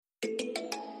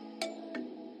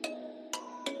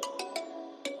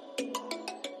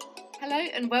Hello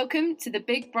and welcome to the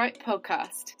Big Bright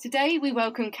podcast. Today we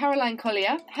welcome Caroline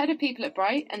Collier, Head of People at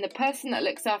Bright and the person that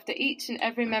looks after each and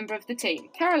every member of the team.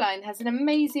 Caroline has an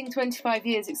amazing 25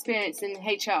 years experience in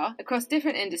HR across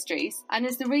different industries and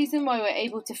is the reason why we're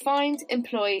able to find,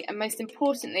 employ and most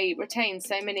importantly retain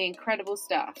so many incredible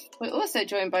staff. We're also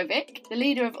joined by Vic, the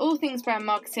leader of all things brand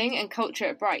marketing and culture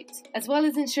at Bright. As well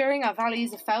as ensuring our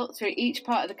values are felt through each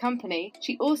part of the company,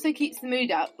 she also keeps the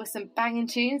mood up with some banging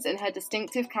tunes and her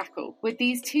distinctive cackle. With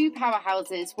these two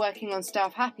powerhouses working on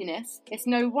staff happiness, it's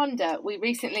no wonder we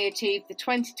recently achieved the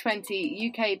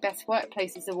 2020 UK Best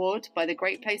Workplaces Award by the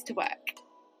Great Place to Work.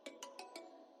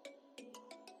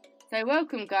 So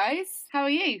welcome guys, how are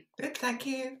you? Good, thank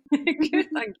you. Good,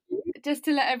 thank you. Just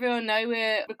to let everyone know,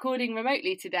 we're recording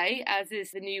remotely today, as is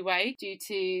the new way due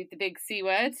to the big C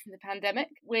word, the pandemic.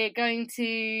 We're going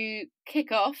to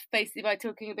kick off basically by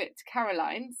talking a bit to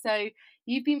Caroline. So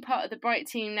you've been part of the Bright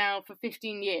team now for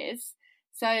 15 years.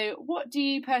 So what do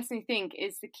you personally think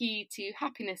is the key to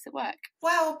happiness at work?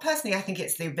 Well, personally, I think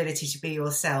it's the ability to be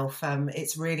yourself.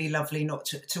 It's really lovely not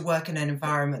to work in an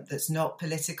environment that's not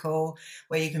political,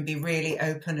 where you can be really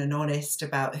open and honest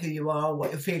about who you are,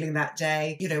 what you're feeling that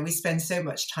day. You know, we spend so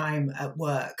much time at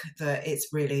work that it's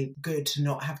really good to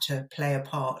not have to play a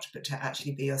part, but to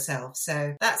actually be yourself.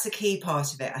 So that's a key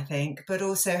part of it, I think, but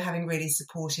also having really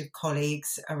supportive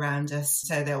colleagues around us,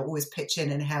 so they'll always pitch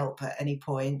in and help at any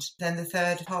point. Then the third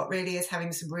part really is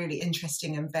having some really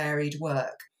interesting and varied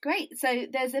work. Great. So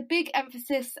there's a big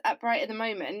emphasis at Bright at the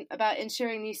moment about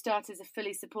ensuring new starters are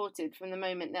fully supported from the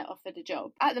moment they're offered a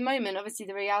job. At the moment, obviously,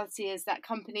 the reality is that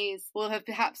companies will have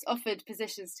perhaps offered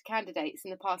positions to candidates in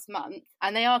the past month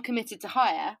and they are committed to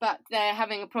hire, but they're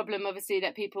having a problem, obviously,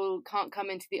 that people can't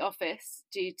come into the office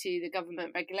due to the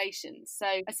government regulations. So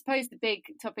I suppose the big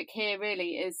topic here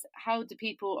really is how do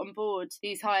people onboard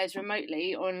these hires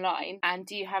remotely or online? And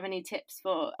do you have any tips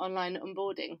for online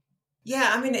onboarding?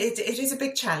 Yeah, I mean, it is a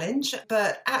big challenge,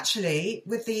 but actually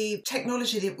with the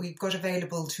technology that we've got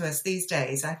available to us these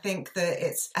days, I think that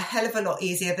it's a hell of a lot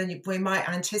easier than we might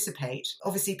anticipate.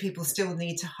 Obviously, people still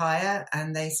need to hire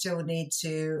and they still need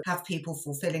to have people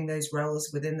fulfilling those roles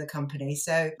within the company.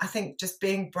 So I think just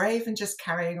being brave and just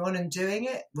carrying on and doing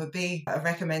it would be a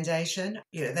recommendation.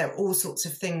 You know, there are all sorts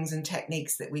of things and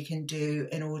techniques that we can do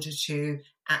in order to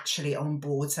actually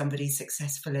onboard somebody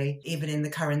successfully, even in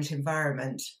the current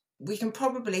environment. We can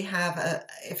probably have,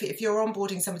 if you're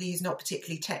onboarding somebody who's not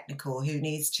particularly technical, who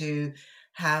needs to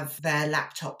have their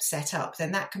laptop set up,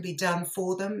 then that can be done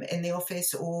for them in the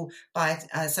office or by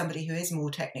somebody who is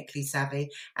more technically savvy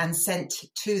and sent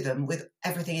to them with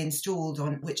everything installed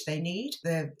on which they need.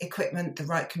 The equipment, the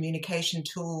right communication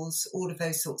tools, all of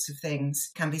those sorts of things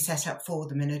can be set up for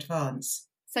them in advance.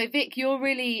 So Vic, you're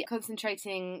really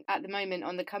concentrating at the moment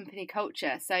on the company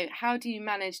culture. So how do you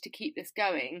manage to keep this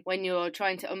going when you're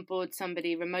trying to onboard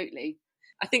somebody remotely?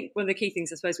 I think one of the key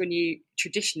things, I suppose, when you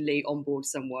traditionally onboard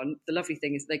someone, the lovely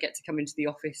thing is they get to come into the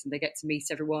office and they get to meet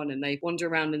everyone and they wander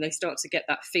around and they start to get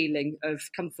that feeling of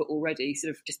comfort already,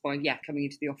 sort of just by, coming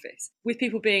into the office. With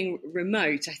people being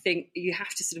remote, I think you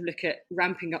have to sort of look at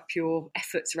ramping up your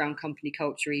efforts around company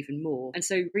culture even more. And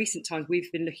so recent times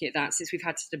we've been looking at that since we've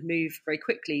had to sort of move very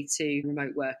quickly to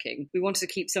remote working. We wanted to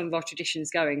keep some of our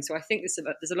traditions going. So I think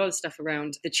there's a lot of stuff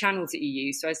around the channels that you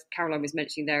use. So as Caroline was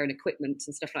mentioning there, and equipment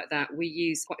and stuff like that, we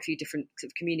use quite a few different sort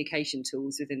of communication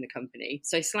tools within the company.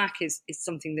 So Slack is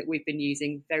something that we've been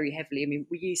using very heavily. I mean,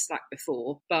 we used Slack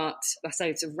before, but I say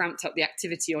it's ramped up the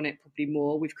activity on it probably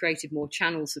more. We've created more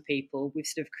channels for people. We've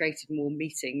sort of created more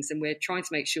meetings and we're trying to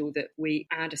make sure that we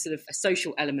add a sort of a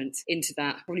social element into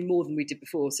that, probably more than we did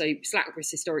before. So Slack was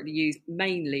historically used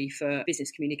mainly for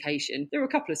business communication. There are a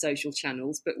couple of social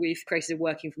channels, but we've created a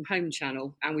working from home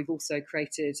channel and we've also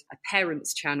created a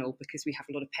parents channel because we have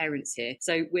a lot of parents here.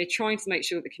 So we're trying to make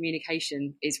sure that the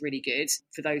communication is really good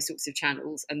for those sorts of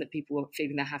channels and that people are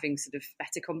feeling they're having sort of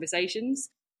better conversations.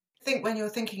 I think when you're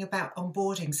thinking about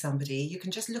onboarding somebody, you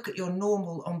can just look at your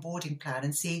normal onboarding plan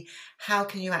and see how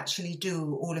can you actually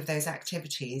do all of those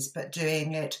activities, but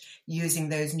doing it using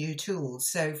those new tools.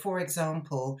 So, for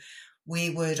example,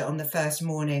 we would, on the first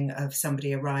morning of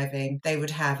somebody arriving, they would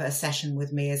have a session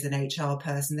with me as an HR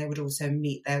person. They would also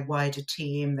meet their wider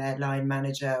team, their line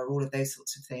manager, all of those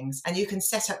sorts of things. And you can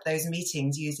set up those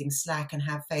meetings using Slack and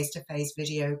have face-to-face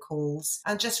video calls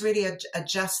and just really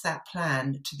adjust that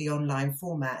plan to the online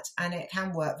format. And it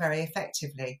can work very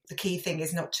effectively. The key thing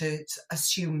is not to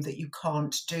assume that you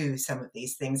can't do some of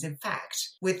these things. In fact,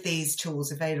 with these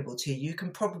tools available to you, you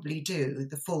can probably do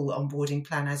the full onboarding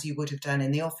plan as you would have done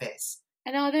in the office.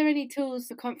 And are there any tools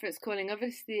for conference calling?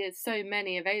 Obviously, there's so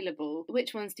many available.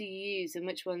 Which ones do you use and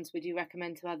which ones would you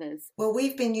recommend to others? Well,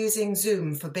 we've been using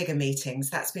Zoom for bigger meetings.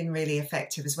 That's been really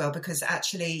effective as well, because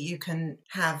actually you can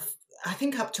have, I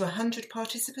think, up to 100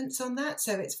 participants on that.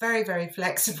 So it's very, very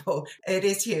flexible. It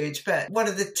is huge. But one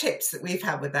of the tips that we've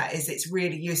had with that is it's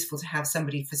really useful to have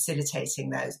somebody facilitating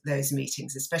those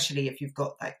meetings, especially if you've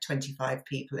got like 25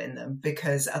 people in them,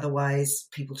 because otherwise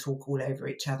people talk all over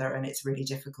each other and it's really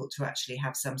difficult to actually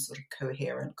have some sort of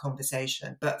coherent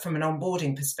conversation. But from an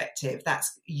onboarding perspective,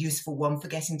 that's a useful one for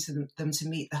getting to them to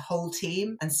meet the whole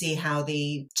team and see how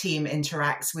the team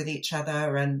interacts with each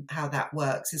other and how that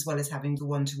works, as well as having the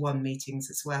one-to-one meetings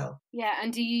as well. Yeah,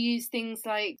 and do you use things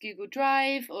like Google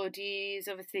Drive, or do you use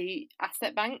obviously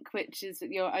Asset Bank, which is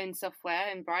your own software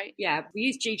in Bright? Yeah, we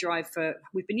use G Drive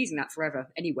we've been using that forever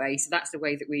anyway, so that's the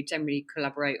way that we generally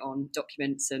collaborate on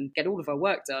documents and get all of our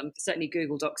work done. Certainly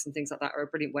Google Docs and things like that are a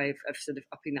brilliant way of sort of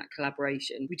upping that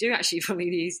collaboration. We do actually finally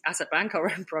use Asset Bank,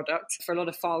 our own product, for a lot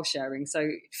of file sharing. So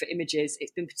for images,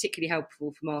 it's been particularly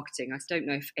helpful for marketing. I don't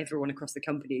know if everyone across the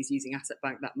company is using Asset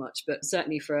Bank that much, but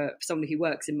certainly for somebody who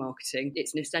works in marketing,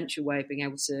 it's an essential way of being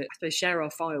able to, I suppose, share our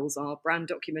files, our brand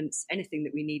documents, anything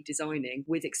that we need designing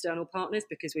with external partners,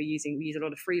 because we use a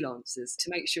lot of freelancers to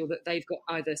make sure that they've got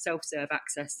either self-serve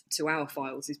access to our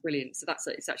files is brilliant. So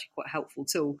it's actually quite a helpful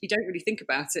tool. You don't really think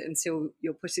about it until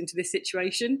you're put into this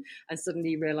situation and suddenly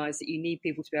you realise that you need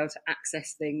people to be able to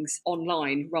access things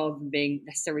online rather than being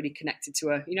necessarily connected to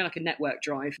like a network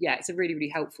drive. Yeah, it's a really, really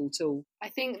helpful tool. I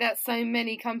think that so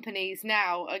many companies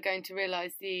now are going to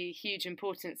realise the huge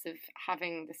importance of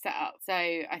having the setup. So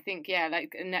I think,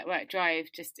 like a network drive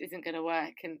just isn't going to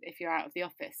work and if you're out of the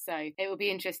office. So it will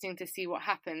be interesting to see what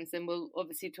happens, and we'll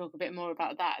obviously talk a bit more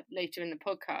about that later in the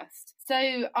podcast.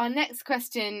 So our next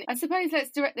question, I suppose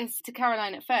let's direct this to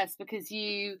Caroline at first, because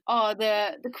you are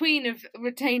the queen of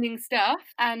retaining staff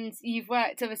and you've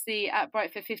worked obviously at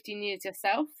Bright for 15 years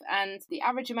yourself, and the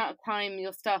average amount of time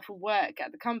your staff will work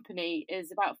at the company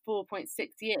is about 4.6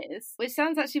 years, which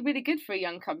sounds actually really good for a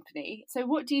young company. So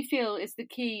what do you feel is the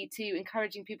key to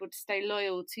encouraging people to stay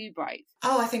loyal to Bright?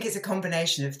 Oh, I think it's a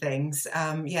combination of things.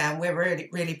 We're really,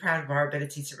 really proud of our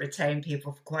ability to retain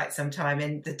people for quite some time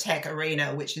in the tech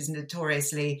arena, which is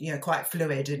notoriously, quite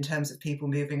fluid in terms of people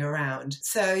moving around.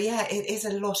 So yeah, it is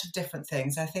a lot of different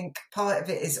things. I think part of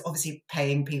it is obviously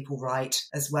paying people right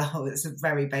as well. It's a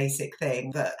very basic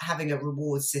thing, but having a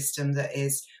reward system that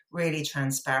is really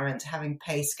transparent, having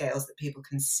pay scales that people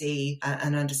can see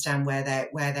and understand where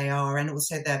they are, and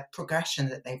also the progression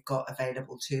that they've got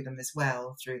available to them as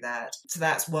well through that. So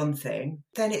that's one thing.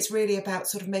 Then it's really about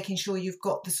sort of making sure you've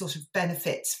got the sort of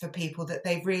benefits for people that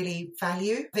they really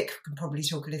value. Vic can probably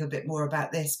talk a little bit more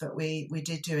about this, but we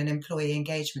did do an employee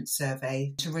engagement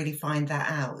survey to really find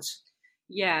that out.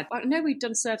 Yeah, I know we've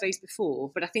done surveys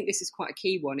before, but I think this is quite a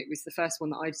key one. It was the first one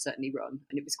that I'd certainly run,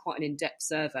 and it was quite an in-depth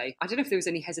survey. I don't know if there was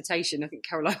any hesitation, I think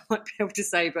Caroline might be able to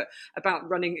say, but about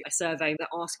running a survey that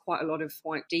asked quite a lot of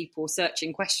quite deep or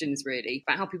searching questions, really,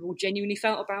 about how people genuinely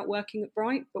felt about working at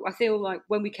Bright. But I feel like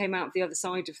when we came out the other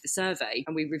side of the survey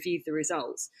and we reviewed the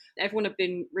results, everyone had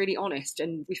been really honest,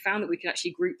 and we found that we could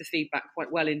actually group the feedback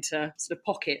quite well into sort of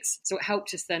pockets. So it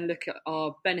helped us then look at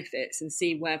our benefits and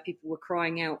see where people were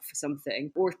crying out for something,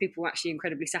 or if people were actually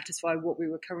incredibly satisfied with what we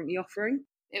were currently offering.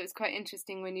 It was quite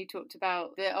interesting when you talked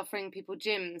about the offering people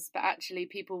gyms, but actually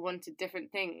people wanted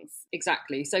different things.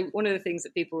 Exactly. So one of the things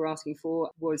that people were asking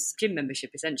for was gym membership,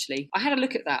 essentially. I had a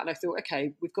look at that and I thought,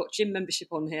 okay, we've got gym membership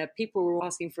on here. People were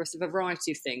asking for us a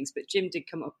variety of things, but gym did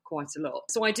come up quite a lot.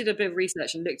 So I did a bit of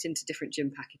research and looked into different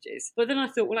gym packages. But then I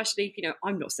thought, well, actually,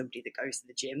 I'm not somebody that goes to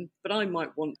the gym, but I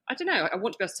might want, I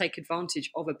want to be able to take advantage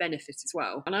of a benefit as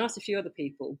well. And I asked a few other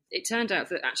people. It turned out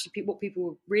that actually what people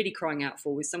were really crying out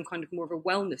for was some kind of more of a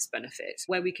wellness benefit,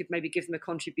 where we could maybe give them a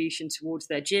contribution towards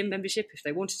their gym membership if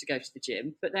they wanted to go to the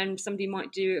gym, but then somebody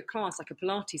might do a class like a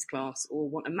Pilates class or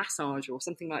want a massage or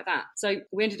something like that. So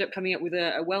we ended up coming up with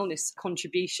a wellness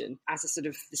contribution as a sort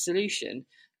of the solution.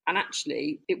 And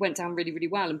actually, it went down really, really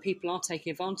well, and people are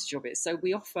taking advantage of it. So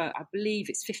we offer, I believe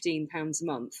it's £15 a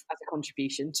month as a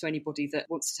contribution to anybody that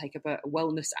wants to take up a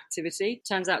wellness activity.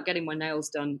 Turns out getting my nails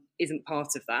done isn't part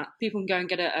of that. People can go and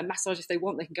get a massage if they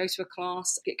want. They can go to a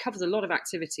class. It covers a lot of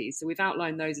activities. So we've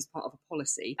outlined those as part of a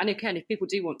policy. And again, if people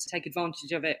do want to take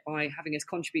advantage of it by having us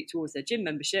contribute towards their gym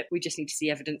membership, we just need to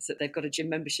see evidence that they've got a gym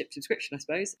membership subscription, I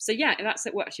suppose. So yeah, that's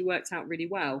what actually worked out really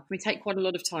well. We take quite a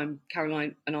lot of time,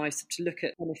 Caroline and I, to look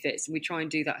at benefits benefits, and we try and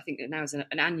do that, I think, now as an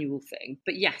annual thing.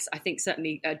 But yes, I think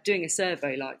certainly doing a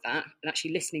survey like that and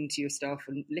actually listening to your staff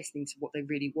and listening to what they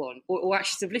really want, or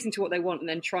actually sort of listening to what they want and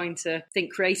then trying to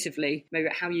think creatively maybe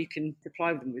how you can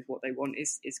supply them with what they want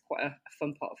is quite a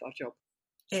fun part of our job.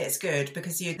 It's good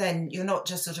because you're not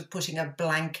just sort of putting a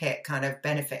blanket kind of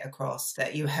benefit across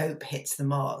that you hope hits the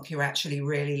mark. You're actually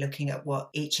really looking at what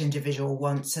each individual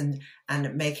wants and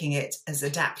making it as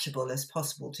adaptable as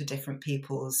possible to different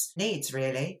people's needs,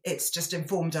 really. It's just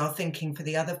informed our thinking for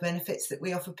the other benefits that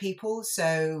we offer people.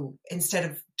 So instead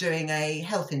of doing a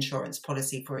health insurance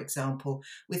policy, for example,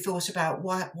 we thought about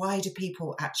why do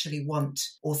people actually want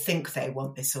or think they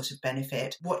want this sort of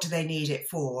benefit? What do they need it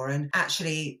for? And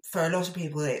actually, for a lot of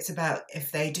people, it's about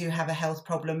if they do have a health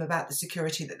problem, about the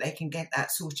security that they can get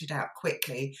that sorted out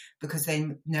quickly because they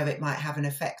know it might have an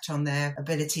effect on their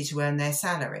ability to earn their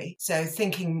salary. So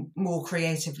thinking more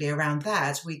creatively around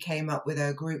that, we came up with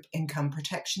a group income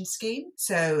protection scheme.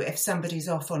 So if somebody's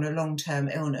off on a long-term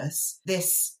illness,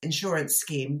 this insurance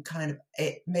scheme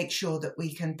it makes sure that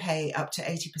we can pay up to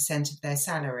 80% of their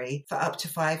salary for up to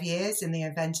 5 years in the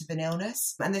event of an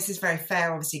illness. And this is very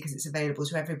fair, obviously, because it's available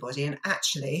to everybody and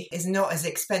actually is not as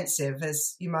expensive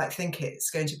as you might think it's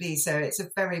going to be. So it's a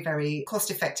very, very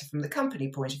cost effective from the company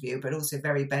point of view, but also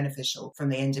very beneficial from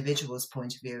the individual's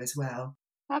point of view as well.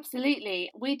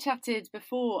 Absolutely. We chatted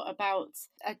before about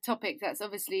a topic that's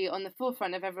obviously on the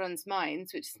forefront of everyone's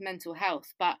minds, which is mental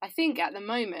health. But I think at the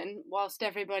moment, whilst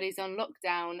everybody's on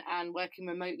lockdown and working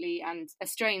remotely and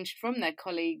estranged from their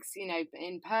colleagues,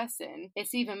 in person,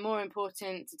 it's even more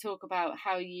important to talk about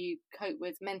how you cope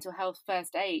with mental health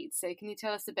first aid. So can you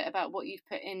tell us a bit about what you've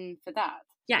put in for that?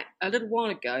 Yeah, a little while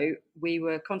ago, we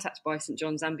were contacted by St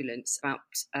John's Ambulance about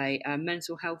a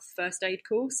mental health first aid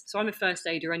course. So I'm a first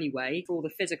aider anyway for all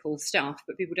the physical stuff,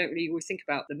 but people don't really always think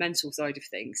about the mental side of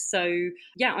things. So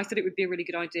yeah, I thought it would be a really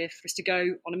good idea for us to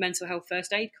go on a mental health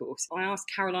first aid course. I asked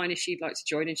Caroline if she'd like to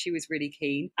join and she was really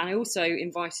keen. And I also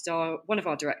invited one of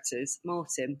our directors,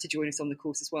 Martin, to join us on the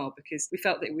course as well, because we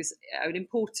felt that it was an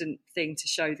important thing to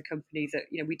show the company that,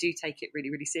 we do take it really,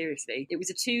 really seriously. It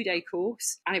was a 2-day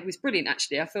course and it was brilliant,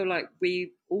 actually. I feel like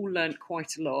we all learned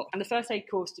quite a lot. And the first aid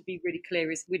course, to be really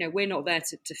clear, is, we're not there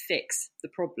to fix the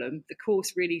problem. The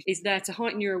course really is there to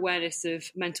heighten your awareness of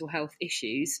mental health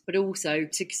issues, but also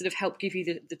to sort of help give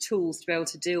you the tools to be able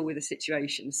to deal with a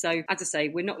situation. So, as I say,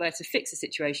 we're not there to fix a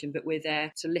situation, but we're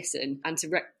there to listen and to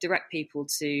direct people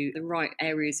to the right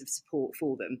areas of support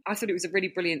for them. I thought it was a really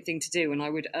brilliant thing to do, and I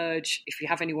would urge, if you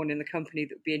have anyone in the company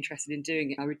that would be interested in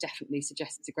doing it, I would definitely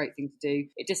suggest it's a great thing to do.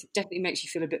 It just definitely makes you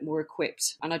feel a bit more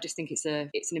equipped, and I just think it's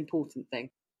an important thing.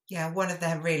 Yeah, one of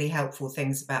the really helpful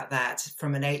things about that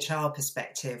from an HR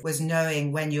perspective was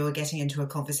knowing when you were getting into a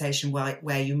conversation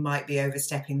where you might be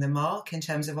overstepping the mark in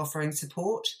terms of offering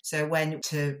support. So when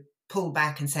to pull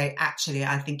back and say, actually,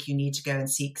 I think you need to go and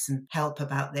seek some help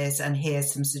about this, and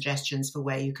here's some suggestions for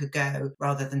where you could go,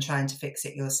 rather than trying to fix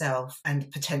it yourself and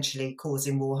potentially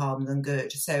causing more harm than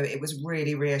good. So it was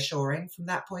really reassuring from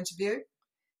that point of view.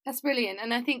 That's brilliant.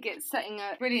 And I think it's setting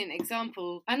a brilliant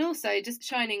example and also just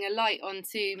shining a light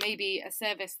onto maybe a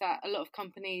service that a lot of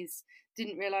companies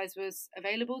didn't realise was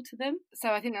available to them.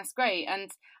 So I think that's great.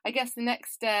 And I guess the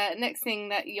next thing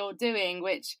that you're doing,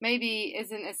 which maybe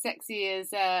isn't as sexy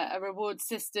as a reward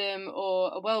system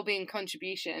or a wellbeing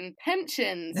contribution,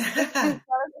 pensions. Tell us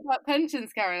about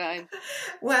pensions, Caroline.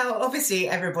 Well, obviously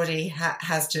everybody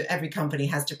every company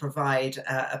has to provide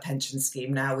a pension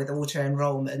scheme now with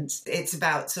auto-enrolment. It's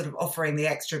about sort of offering the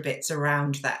extra bits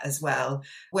around that as well.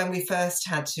 When we first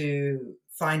had to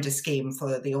find a scheme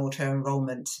for the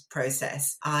auto-enrolment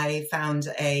process, I found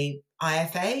a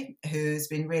IFA who's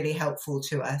been really helpful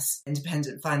to us,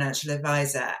 independent financial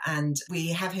advisor, and we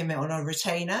have him on a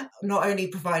retainer, not only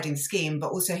providing the scheme,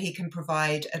 but also he can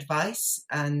provide advice.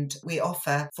 And we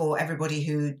offer for everybody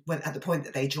who, at the point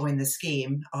that they join the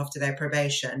scheme after their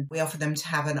probation, we offer them to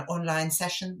have an online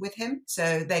session with him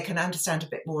so they can understand a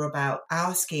bit more about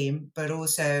our scheme, but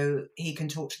also he can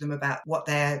talk to them about what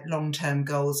their long-term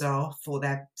goals are for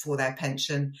their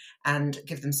pension and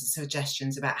give them some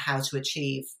suggestions about how to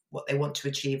achieve what they want to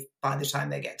achieve by the time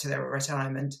they get to their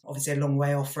retirement. Obviously a long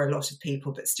way off for a lot of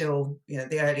people, but still,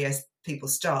 the earlier people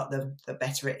start, the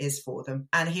better it is for them.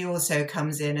 And he also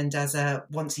comes in and does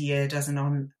once a year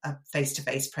a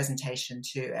face-to-face presentation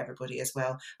to everybody as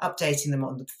well, updating them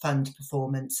on the fund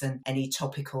performance and any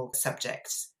topical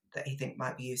subjects that he think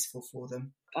might be useful for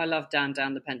them. I love Dan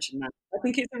the pension man. I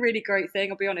think it's a really great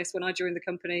thing. I'll be honest, when I joined the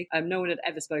company, no one had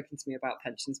ever spoken to me about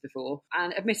pensions before.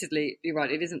 And admittedly, you're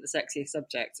right, it isn't the sexiest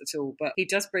subject at all, but he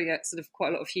does bring a sort of quite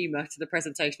a lot of humour to the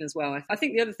presentation as well. I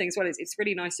think the other thing as well is it's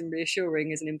really nice and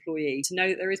reassuring as an employee to know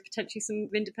that there is potentially some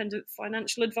independent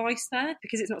financial advice there,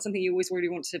 because it's not something you always really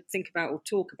want to think about or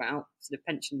talk about, sort of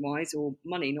pension-wise or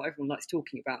money. Not everyone likes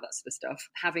talking about that sort of stuff.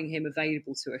 Having him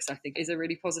available to us, I think, is a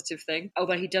really positive thing.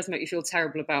 Although he does make me feel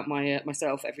terrible about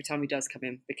myself every time he does come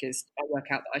in, because I work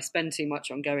out that I spend too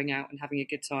much on going out and having a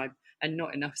good time and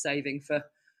not enough saving for,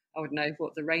 I would know,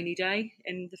 the rainy day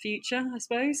in the future, I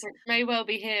suppose. It may well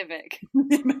be here, Vic.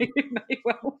 It may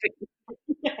well be.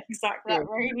 Yeah, exactly. That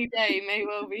rainy day may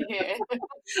well be here.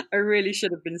 I really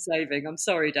should have been saving. I'm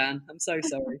sorry, Dan. I'm so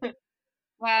sorry.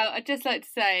 Well, I'd just like to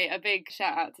say a big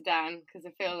shout out to Dan, because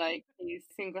I feel like he's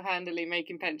single-handedly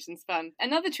making pensions fun.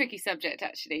 Another tricky subject,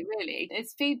 actually, really,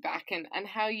 is feedback and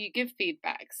how you give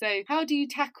feedback. So how do you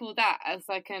tackle that as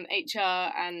like an HR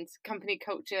and company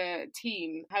culture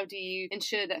team? How do you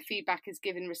ensure that feedback is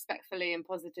given respectfully and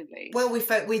positively? Well,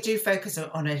 we do focus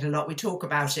on it a lot. We talk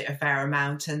about it a fair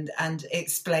amount and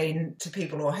explain to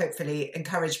people, or hopefully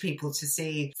encourage people to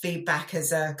see feedback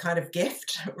as a kind of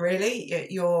gift, really.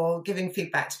 You're giving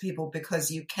feedback to people because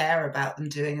you care about them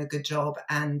doing a good job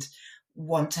and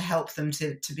want to help them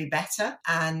to be better,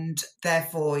 and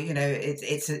therefore, you know,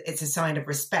 it's a sign of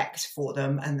respect for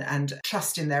them and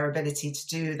trust in their ability to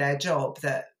do their job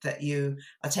that you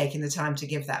are taking the time to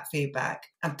give that feedback.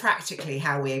 And practically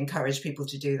how we encourage people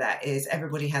to do that is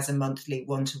everybody has a monthly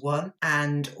one-to-one,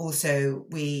 and also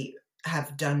we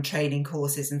have done training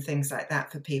courses and things like that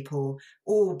for people,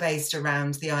 all based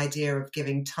around the idea of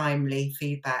giving timely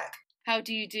feedback. How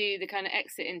do you do the kind of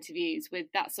exit interviews with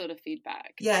that sort of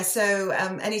feedback? Yeah, so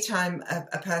anytime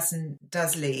a person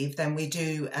does leave, then we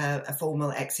do a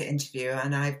formal exit interview,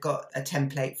 and I've got a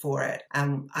template for it.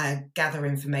 I gather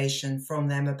information from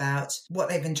them about what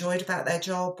they've enjoyed about their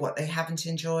job, what they haven't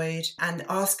enjoyed, and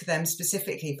ask them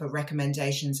specifically for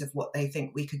recommendations of what they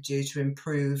think we could do to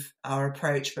improve our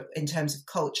approach, but in terms of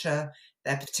culture,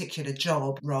 their particular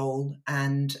job role,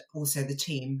 and also the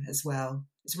team as well.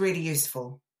 It's really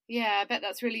useful. Yeah, I bet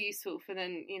that's really useful for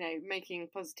then, you know, making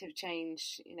positive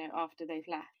change, you know, after they've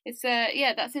left. It's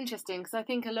yeah, that's interesting, because I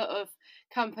think a lot of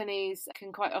companies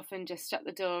can quite often just shut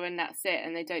the door and that's it,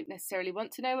 and they don't necessarily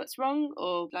want to know what's wrong,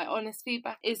 or like honest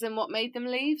feedback isn't what made them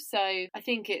leave. So I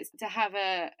think it's to have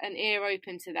an ear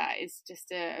open to that is just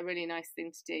a really nice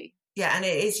thing to do. Yeah, and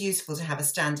it is useful to have a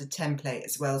standard template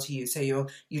as well to use, so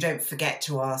you don't forget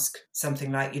to ask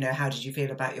something like, you know, how did you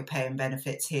feel about your pay and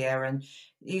benefits here? And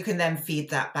you can then feed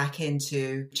that back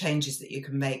into changes that you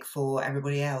can make for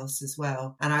everybody else as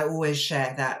well. And I always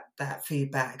share that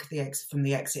feedback from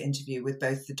the exit interview with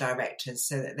both the directors,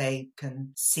 so that they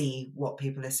can see what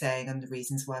people are saying and the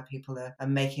reasons why people are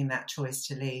making that choice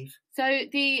to leave. So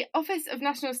the Office of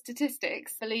National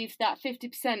Statistics believes that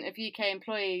 50% of UK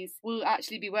employees will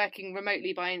actually be working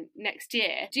remotely by next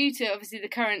year. Due to obviously the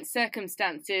current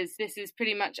circumstances, this is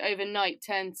pretty much overnight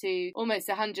turned to almost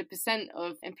 100%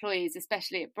 of employees,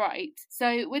 especially at Bright.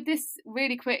 So with this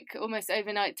really quick, almost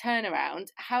overnight turnaround,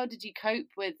 how did you cope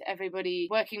with everybody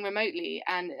working remotely?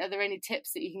 And are there any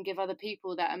tips that you can give other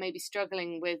people that are maybe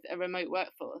struggling with a remote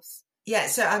workforce? Yeah,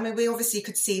 so I mean, we obviously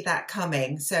could see that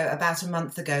coming. So about a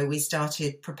month ago, we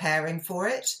started preparing for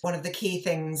it. One of the key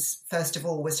things, first of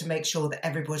all, was to make sure that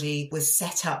everybody was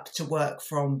set up to work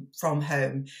from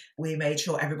home. We made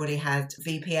sure everybody had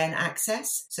VPN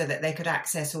access so that they could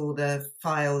access all the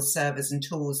files, servers and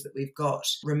tools that we've got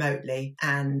remotely.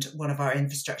 And one of our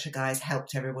infrastructure guys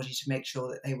helped everybody to make sure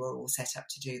that they were all set up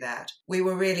to do that. We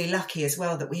were really lucky as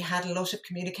well that we had a lot of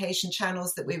communication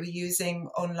channels that we were using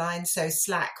online. So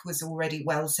Slack was already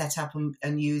well set up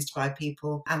and used by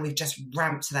people, and we've just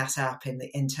ramped that up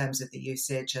in terms of the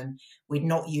usage. And we'd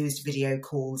not used video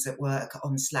calls at work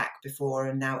on Slack before,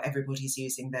 and now everybody's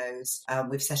using those.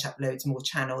 We've set up loads more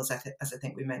channels, as I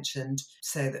think we mentioned,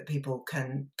 so that people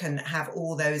can have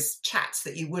all those chats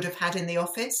that you would have had in the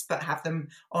office, but have them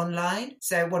online.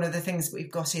 So one of the things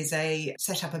we've got is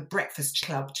set up a breakfast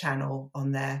club channel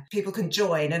on there. People can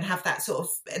join and have that sort of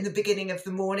in the beginning of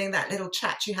the morning, that little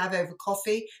chat you have over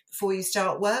coffee before you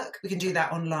start work. We can do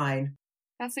that online.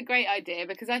 That's a great idea,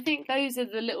 because I think those are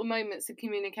the little moments of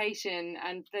communication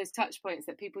and those touch points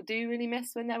that people do really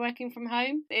miss when they're working from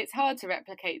home. It's hard to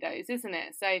replicate those, isn't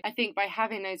it? So I think by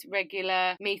having those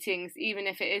regular meetings, even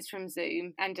if it is from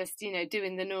Zoom, and just, you know,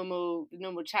 doing the normal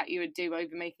chat you would do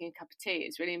over making a cup of tea,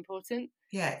 is really important.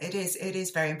 Yeah, it is. It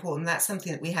is very important. That's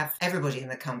something that we have everybody in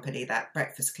the company, that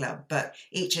breakfast club, but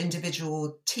each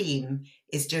individual team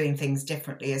is doing things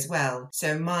differently as well.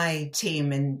 So my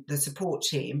team and the support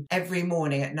team, every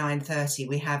morning at 9:30,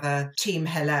 we have a team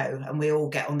hello, and we all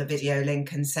get on the video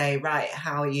link and say, right,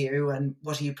 how are you? And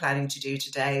what are you planning to do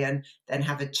today? And then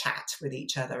have a chat with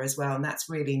each other as well. And that's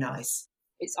really nice.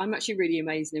 I'm actually really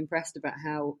amazed and impressed about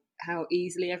how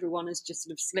easily everyone has just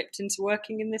sort of slipped into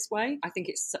working in this way. I think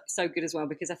it's so good as well,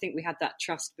 because I think we had that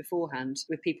trust beforehand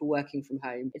with people working from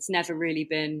home. It's never really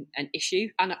been an issue.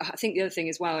 And I think the other thing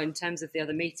as well, in terms of the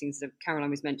other meetings that Caroline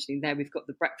was mentioning there, we've got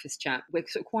the breakfast chat. We're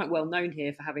sort of quite well known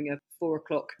here for having a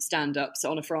 4:00 stand-ups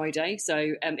on a Friday.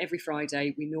 So every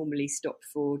Friday we normally stop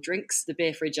for drinks. The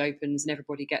beer fridge opens and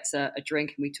everybody gets a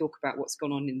drink, and we talk about what's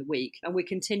gone on in the week. And we're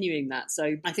continuing that.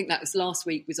 So I think that was last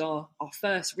week was our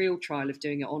first real trial of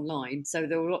doing it online. So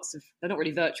there were lots of, they're not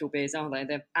really virtual beers, are they?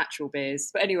 They're actual beers.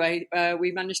 But anyway,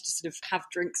 we managed to sort of have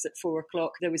drinks at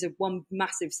 4:00. There was one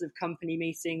massive sort of company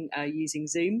meeting using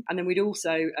Zoom. And then we'd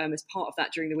also, as part of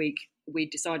that during the week, we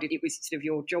decided it was sort of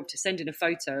your job to send in a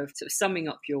photo of sort of summing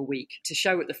up your week to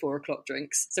show at the 4:00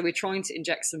 drinks. So we're trying to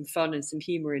inject some fun and some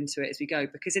humour into it as we go,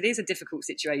 because it is a difficult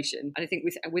situation. And I think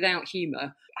without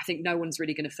humour, I think no one's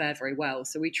really going to fare very well.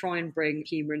 So we try and bring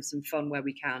humour and some fun where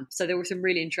we can. So there were some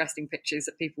really interesting pictures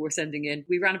that people were sending in.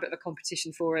 We ran a bit of a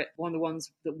competition for it. One of the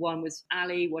ones that won was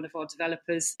Ali, one of our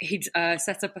developers. He'd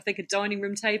set up, I think, a dining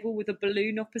room table with a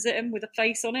balloon opposite him with a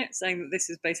face on it, saying that this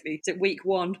is basically week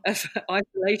one of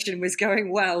isolation was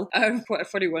going well. Quite a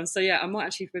funny one. So yeah, I might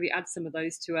actually maybe add some of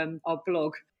those to our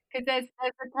blog. Because there's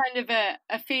a kind of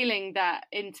a feeling that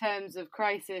in terms of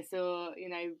crisis, or you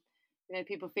know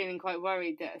people feeling quite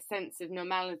worried, that a sense of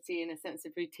normality and a sense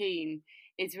of routine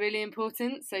is really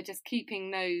important. So just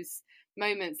keeping those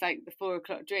moments like the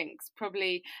 4:00 drinks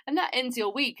probably, and that ends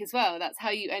your week as well. That's how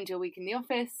you end your week in the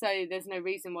office. So there's no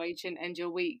reason why you shouldn't end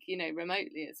your week,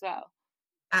 remotely as well.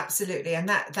 Absolutely. And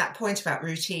that point about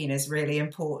routine is really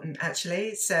important,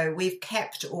 actually. So we've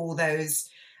kept all those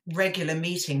regular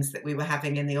meetings that we were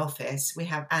having in the office.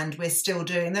 And we're still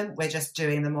doing them. We're just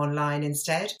doing them online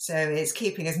instead. So it's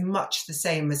keeping as much the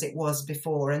same as it was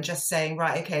before, and just saying,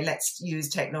 right, okay, let's use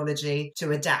technology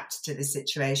to adapt to this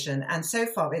situation. And so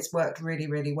far it's worked really,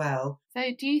 really well. So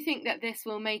do you think that this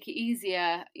will make it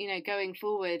easier, going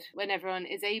forward when everyone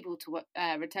is able to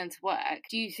return to work?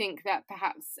 Do you think that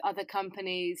perhaps other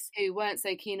companies who weren't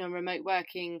so keen on remote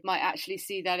working might actually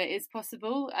see that it is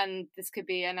possible, and this could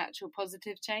be an actual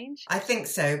positive change? I think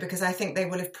so, because I think they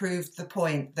will have proved the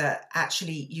point that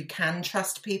actually you can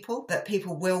trust people, that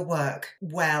people will work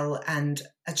well and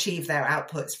achieve their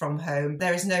outputs from home.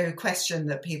 There is no question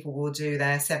that people will do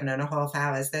their 7.5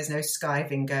 hours. There's no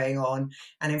skiving going on.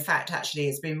 And in fact, actually,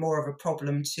 it's been more of a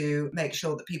problem to make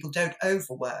sure that people don't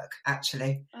overwork,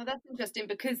 actually. Oh, that's interesting,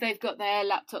 because they've got their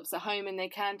laptops at home and they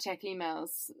can check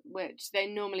emails, which they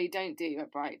normally don't do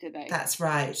at Bright, do they? That's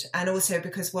right. And also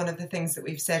because one of the things that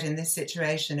we've said in this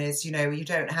situation is, you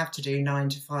don't have to do 9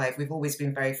 to 5. We've always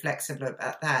been very flexible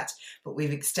about that, but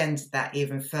we've extended that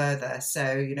even further.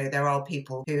 So, there are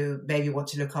people who maybe want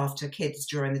to look after kids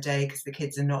during the day because the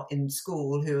kids are not in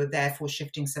school, who are therefore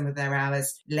shifting some of their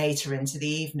hours later into the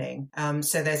evening.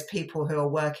 So there's people who are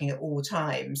working at all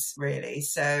times, really.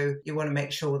 So you want to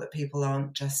make sure that people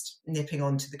aren't just nipping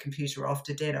onto the computer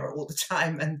after dinner all the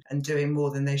time and doing more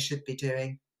than they should be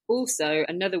doing. Also,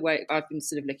 another way I've been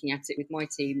sort of looking at it with my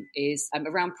team is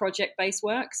around project-based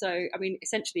work. So, I mean,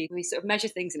 essentially, we sort of measure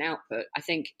things in output. I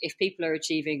think if people are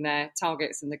achieving their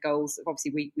targets and the goals,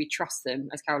 obviously we trust them,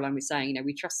 as Caroline was saying,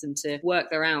 we trust them to work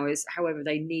their hours however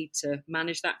they need to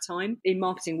manage that time. In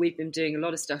marketing, we've been doing a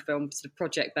lot of stuff on sort of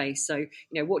project-based. So,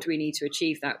 what do we need to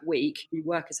achieve that week? We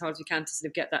work as hard as we can to sort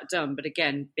of get that done. But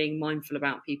again, being mindful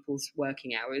about people's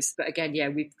working hours. But again, yeah,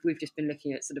 we've just been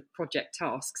looking at sort of project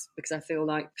tasks, because I feel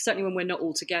like certainly when we're not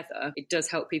all together, it does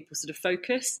help people sort of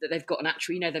focus that they've got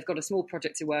they've got a small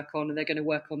project to work on and they're going to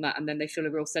work on that, and then they feel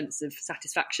a real sense of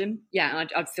satisfaction. Yeah,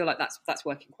 and I feel like that's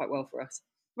working quite well for us.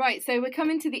 Right, so we're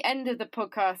coming to the end of the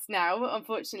podcast now,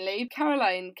 unfortunately.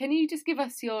 Caroline, can you just give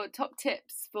us your top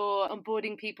tips for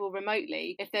onboarding people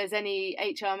remotely, if there's any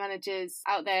HR managers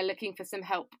out there looking for some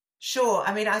help? Sure.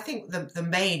 I mean, I think the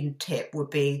main tip would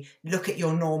be look at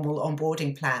your normal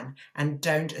onboarding plan and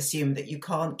don't assume that you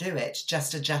can't do it.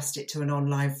 Just adjust it to an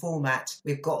online format.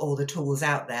 We've got all the tools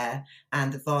out there,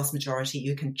 and the vast majority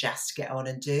you can just get on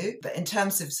and do. But in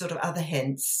terms of sort of other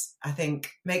hints, I think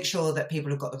make sure that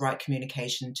people have got the right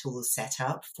communication tools set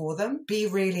up for them. Be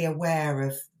really aware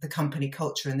of the company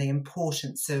culture and the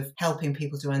importance of helping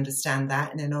people to understand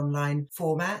that in an online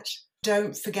format.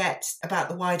 don't forget about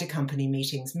the wider company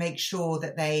meetings. Make sure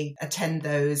that they attend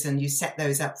those and you set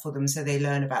those up for them so they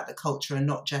learn about the culture and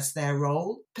not just their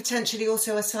role. Potentially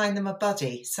also assign them a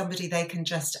buddy, somebody they can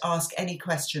just ask any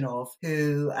question of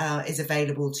who is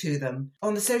available to them.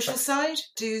 On the social side,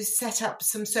 do set up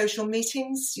some social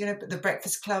meetings, the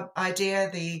breakfast club idea,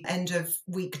 the end of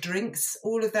week drinks,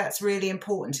 all of that's really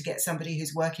important to get somebody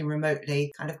who's working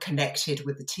remotely kind of connected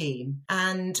with the team.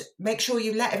 And make sure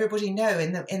you let everybody know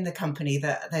in the company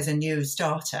that there's a new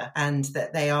starter and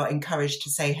that they are encouraged to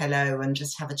say hello and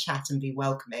just have a chat and be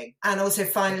welcoming. And also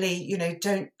finally,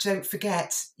 don't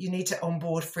forget you need to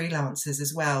onboard freelancers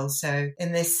as well. So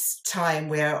in this time,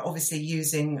 we're obviously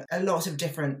using a lot of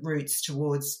different routes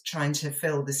towards trying to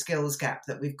fill the skills gap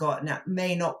that we've got. Now, it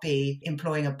may not be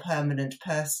employing a permanent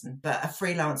person, but a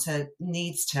freelancer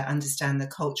needs to understand the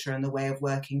culture and the way of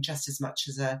working just as much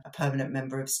as a permanent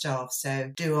member of staff.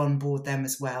 So do onboard them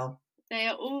as well. They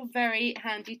are all very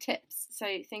handy tips, so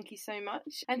thank you so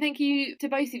much. And thank you to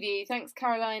both of you. Thanks,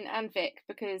 Caroline and Vic,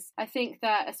 because I think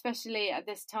that especially at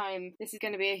this time, this is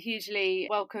going to be a hugely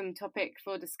welcome topic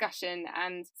for discussion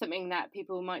and something that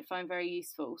people might find very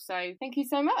useful. So thank you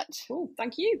so much. Cool.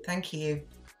 Thank you. Thank you.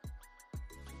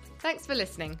 Thanks for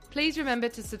listening. Please remember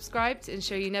to subscribe to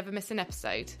ensure you never miss an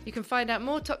episode. You can find out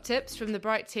more top tips from the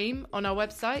Bright team on our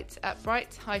website at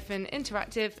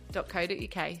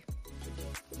bright-interactive.co.uk.